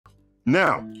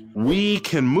Now, we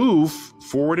can move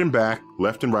forward and back,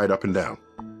 left and right, up and down.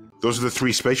 Those are the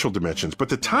three spatial dimensions. But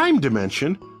the time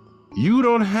dimension, you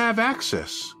don't have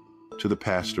access to the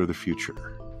past or the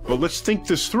future. But let's think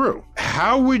this through.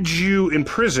 How would you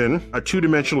imprison a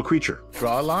two-dimensional creature?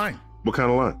 Draw a line. What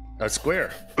kind of line? A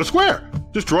square. A square.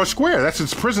 Just draw a square. That's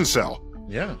its prison cell.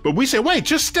 Yeah. But we say, wait,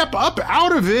 just step up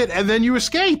out of it and then you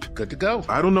escape. Good to go.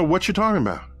 I don't know what you're talking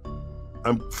about.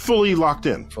 I'm fully locked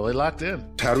in. Fully locked in.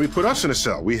 How do we put us in a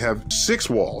cell? We have 6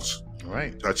 walls. All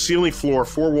right. A ceiling, floor,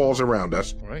 4 walls around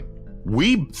us. All right.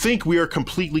 We think we are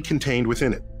completely contained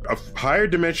within it. A higher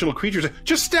dimensional creature says,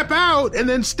 just step out and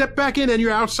then step back in and you're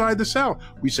outside the cell.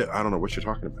 We said, I don't know what you're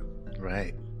talking about.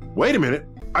 Right. Wait a minute.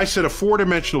 I said a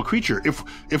 4-dimensional creature.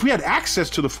 If we had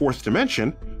access to the 4th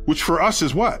dimension, which for us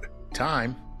is what?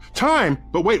 Time. Time,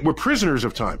 but wait, we're prisoners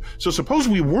of time. So suppose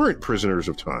we weren't prisoners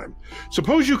of time.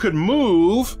 Suppose you could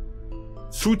move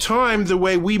through time the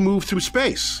way we move through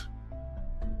space.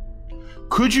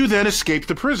 Could you then escape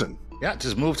the prison? Yeah,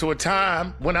 just move to a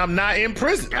time when I'm not in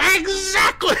prison.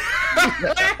 Exactly.